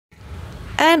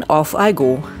And off I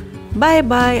go. Bye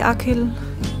bye, Akhil.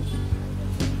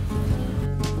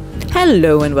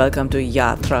 Hello and welcome to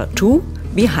Yatra 2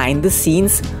 Behind the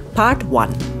Scenes Part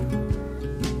 1.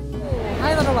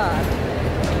 Hyderabad.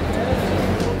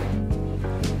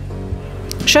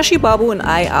 Shashi Babu and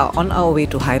I are on our way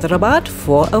to Hyderabad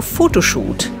for a photo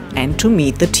shoot and to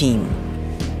meet the team.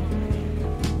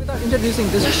 Without introducing,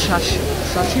 this is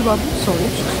Shashi Babu, sorry.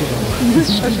 This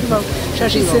is Shashi Babu.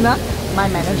 Shashi Sinha, my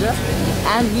manager.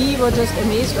 And we were just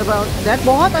amazed about that.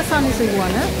 बहुत आसानी से हुआ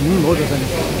ना? बहुत आसानी.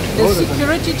 The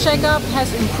security checkup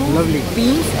has improved. Lovely.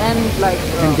 Beans and like.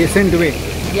 In decent way.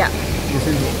 Yeah.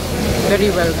 Decent way.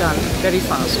 Very well done. Very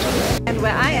fast. And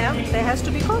where I am, there has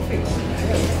to be coffee.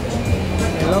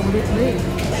 Lovely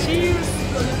place. Cheers.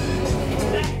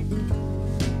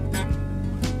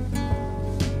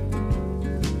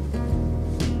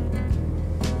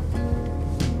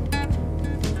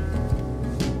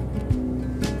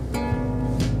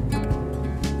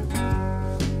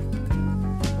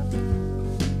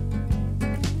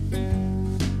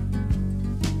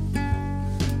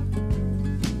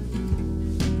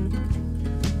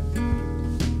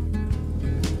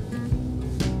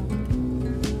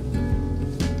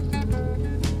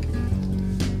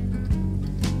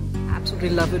 We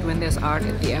love it when there's art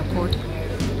at the airport.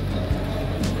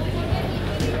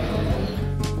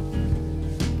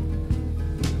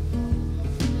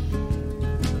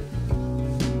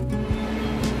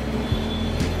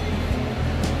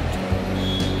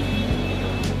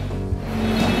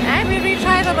 And we reach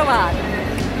Hyderabad.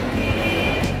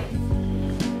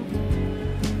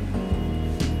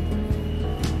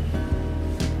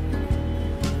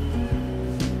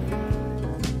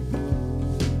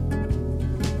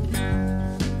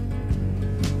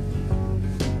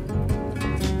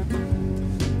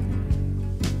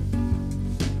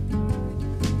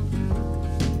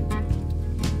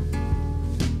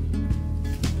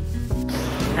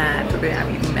 And today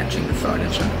I'm even matching the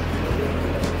furniture.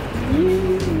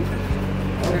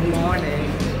 Good morning.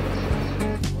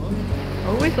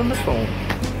 Always on the phone.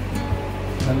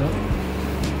 Hello.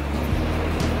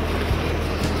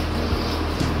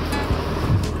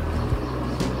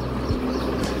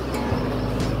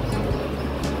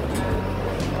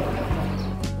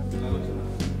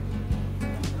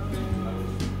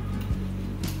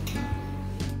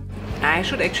 I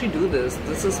should actually do this.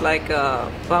 This is like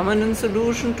a permanent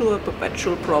solution to a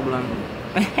perpetual problem.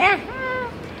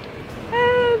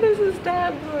 This is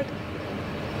damn good.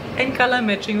 And color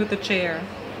matching with the chair.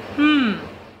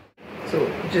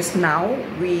 So just now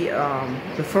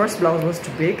the first blouse was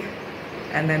too big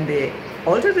and then they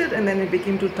altered it and then it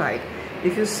became too tight.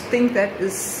 If you think that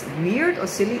is weird or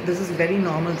silly, this is very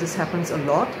normal. This happens a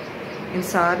lot in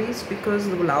saris because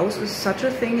the blouse is such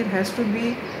a thing. It has to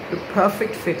be the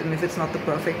perfect fit, and if it's not the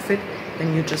perfect fit,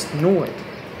 then you just know it.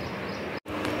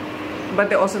 But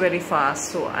they're also very fast,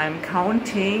 so I'm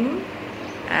counting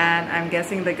and I'm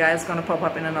guessing the guy is gonna pop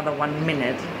up in another 1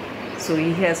 minute. So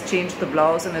he has changed the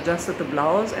blouse and adjusted the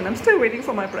blouse, and I'm still waiting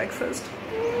for my breakfast.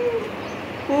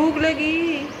 Bhook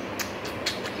lagi.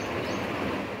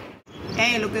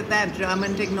 Hey, look at that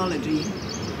German technology.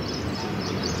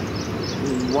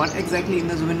 What exactly in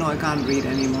this window? I can't read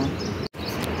anymore.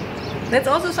 That's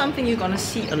also something you're gonna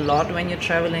see a lot when you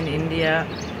travel in India,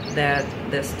 that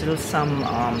there's still some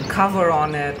cover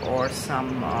on it, or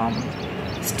some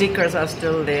stickers are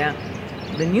still there.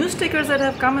 The new stickers that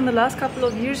have come in the last couple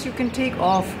of years, you can take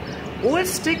off. Old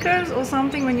stickers or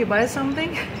something, when you buy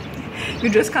something, you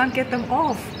just can't get them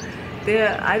off.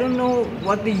 I don't know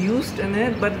what they used in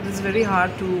it, but it is very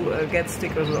hard to get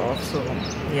stickers off. So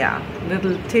yeah,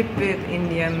 little tidbit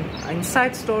Indian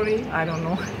inside story, I don't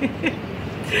know.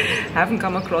 Haven't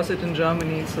come across it in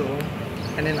Germany, so,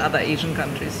 and in other Asian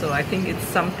countries, so I think it's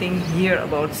something here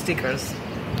about stickers.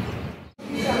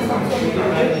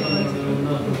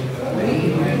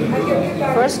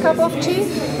 First cup of tea?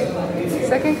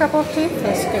 Second cup of tea?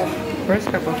 First cup. First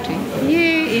cup of tea.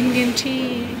 Yay, Indian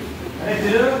tea!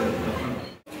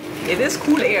 It is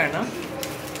cool air, no?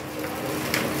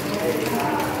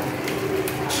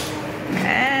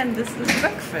 And this is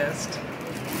breakfast.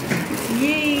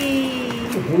 Yay!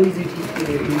 So who is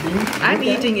eating? I'm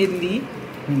eating idli.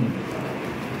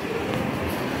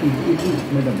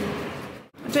 Idli, madam.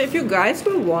 So if you guys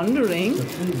were wondering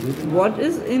what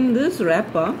is in this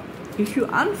wrapper, if you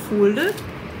unfold it,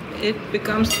 it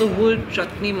becomes the whole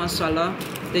chutney masala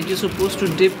that you're supposed to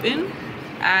dip in,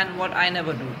 and what I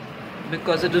never do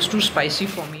because it is too spicy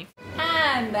for me.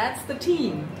 And that's the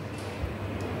team.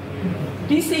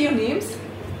 Please say your names.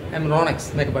 I'm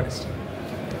Ronex, makeup artist.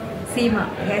 Seema,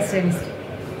 hairstylist.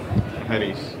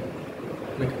 Harish.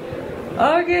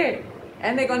 Okay.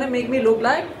 And they're gonna make me look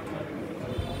like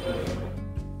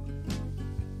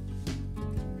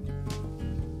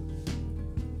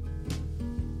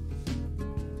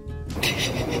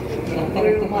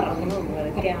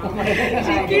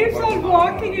she keeps on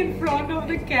walking in front of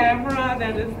the camera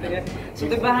that is there. So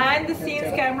the behind the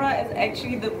scenes camera is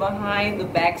actually the behind the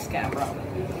backs camera.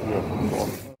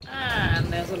 And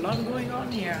there's a lot going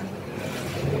on here.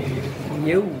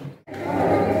 You.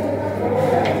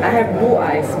 I have blue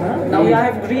eyes, no? Now I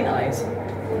have green eyes.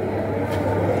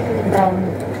 Brown.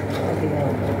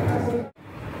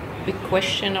 Big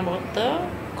question about the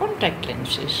contact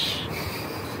lenses.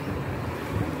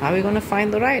 Are we gonna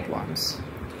find the right ones?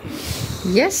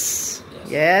 Yes.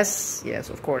 Yes. Yes,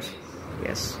 of course.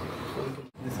 Yes.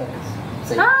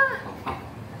 Ah!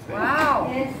 Wow.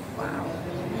 Yes. Wow.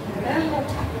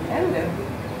 Hello.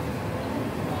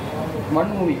 One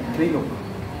movie, 3 look.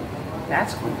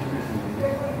 That's good.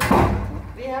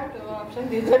 We have two options.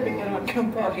 These are bigger one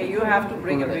compared. Okay, you have to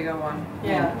bring a bigger one.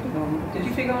 Yeah. Did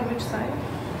you figure out which side?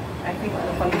 I think on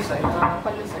the pallu side.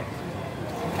 Pallu side.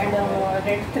 And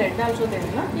red thread also there,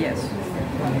 no? Yes.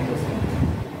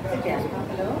 Yeah.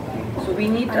 Hello. So we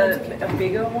need a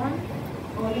bigger one.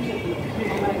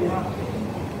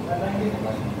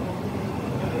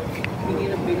 We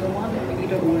need a bigger one and we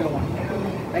need a older one.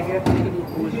 Like you have to make it look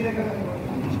old.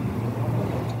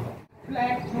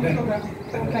 Black, no sugar.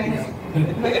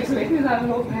 My expectations are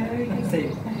low.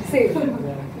 Safe. Safe.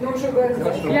 No sugar.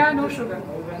 Yeah, no sugar.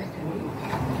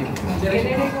 Can I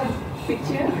take a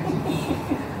picture?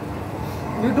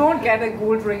 You don't get a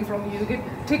gold ring from me, you get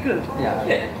tickled.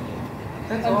 Yeah.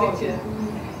 That's A all. picture.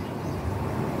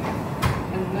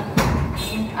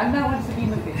 Anna wants to be in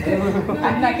the picture.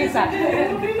 Anna ke saath.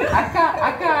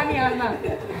 Akka ani Anna.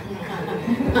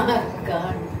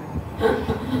 God.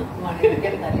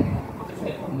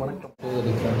 Show the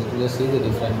difference. Just see the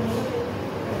difference.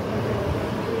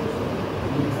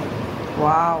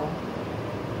 Wow.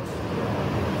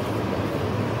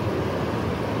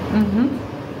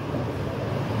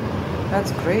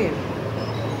 That's great.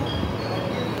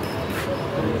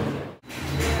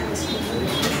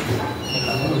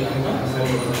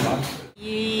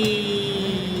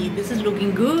 Yay! This is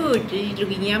looking good. This is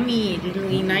looking yummy. This is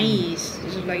looking nice.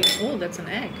 This is like, oh, that's an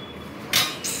egg.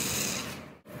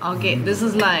 Okay, this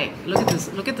is like, look at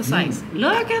this. Look at the size.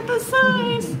 Look at the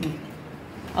size.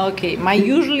 Okay,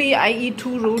 usually I eat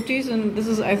 2 rotis, and this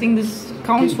is, I think this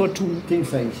counts for 2. King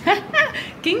size.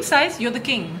 King size? You're the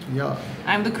king. Yeah.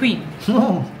 I'm the queen.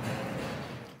 No.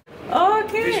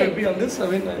 Okay. It should be on this. I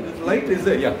mean, the light is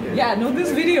there. Yeah. Yeah, no,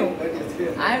 this video.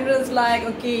 I'm just like,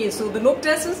 okay, so the look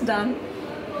test is done.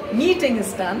 Meeting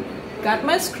is done. Got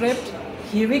my script.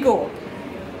 Here we go.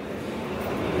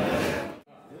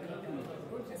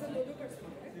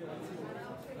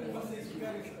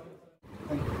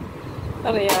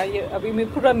 अरे यार ये अभी मैं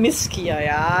पूरा miss किया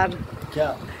यार क्या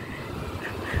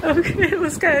अभी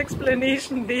उसका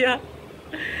एक्सप्लेनेशन दिया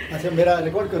अच्छा मेरा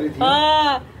रिकॉर्ड कर रही थी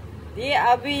हाँ ये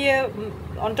अभी ये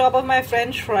on top of my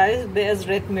French fries there's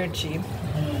red mirchi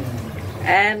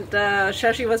and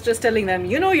Shashi was just telling them,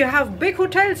 you know, you have big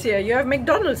hotels here, you have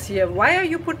McDonald's here, why are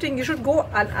you putting, you should go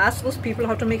and ask those people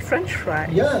how to make French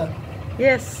fries. Yeah.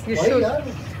 Yes, you Why, should. yeah?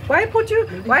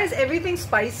 Why is everything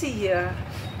spicy here?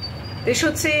 They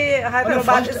should say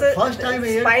Hyderabad is the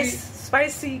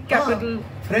spicy capital.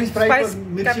 French fry पर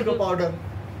मिर्ची का powder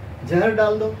जहर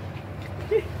डाल दो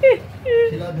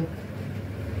खिला दो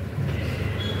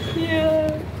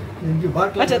Yeah.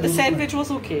 But the sandwich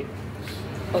was okay.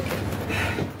 Okay.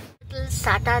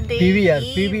 Saturday PVR.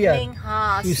 evening,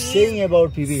 He's saying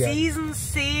about PVR. Season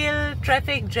sale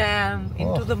traffic jam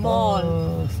into the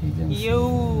mall.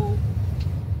 Yo.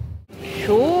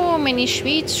 So many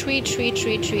sweets. Just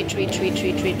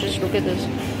look at this.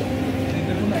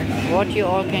 What you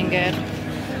all can get.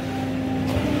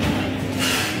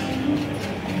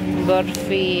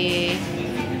 Burfi,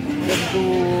 laddu.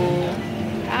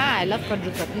 I love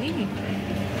kaju katli.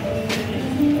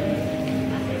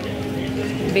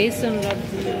 Besan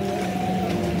laddu.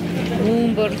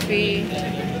 Moong burfi.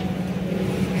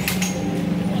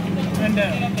 And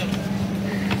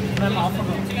I'm off.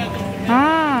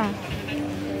 Ah.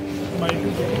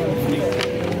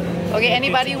 Okay,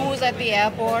 anybody who's at the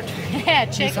airport,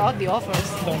 check out the offers.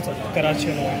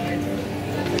 Karachi.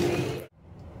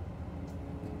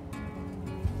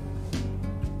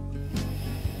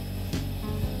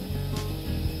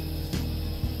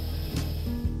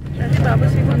 Baba,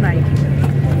 say good night.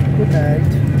 Good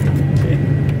night.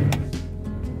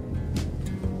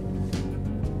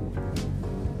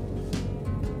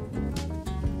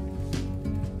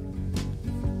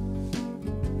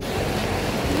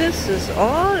 This is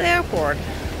all airport.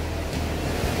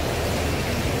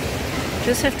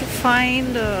 Just have to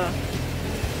find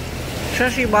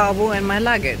Shashi Babu and my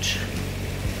luggage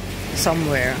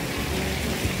somewhere.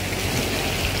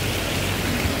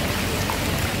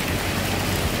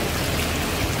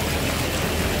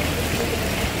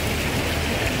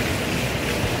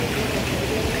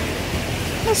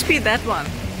 Must be that one.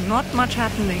 Not much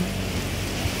happening.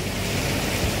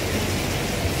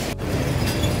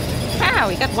 Ah,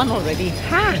 we got one already.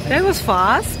 Ha, that was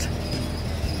fast.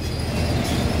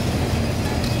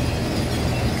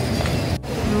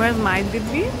 Where's my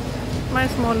dibby? My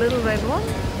small little red one?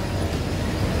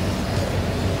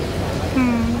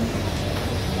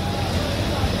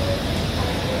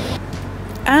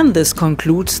 And this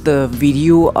concludes the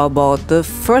video about the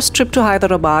first trip to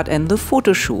Hyderabad and the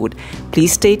photo shoot.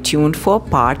 Please stay tuned for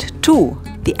part 2,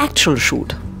 the actual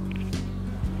shoot.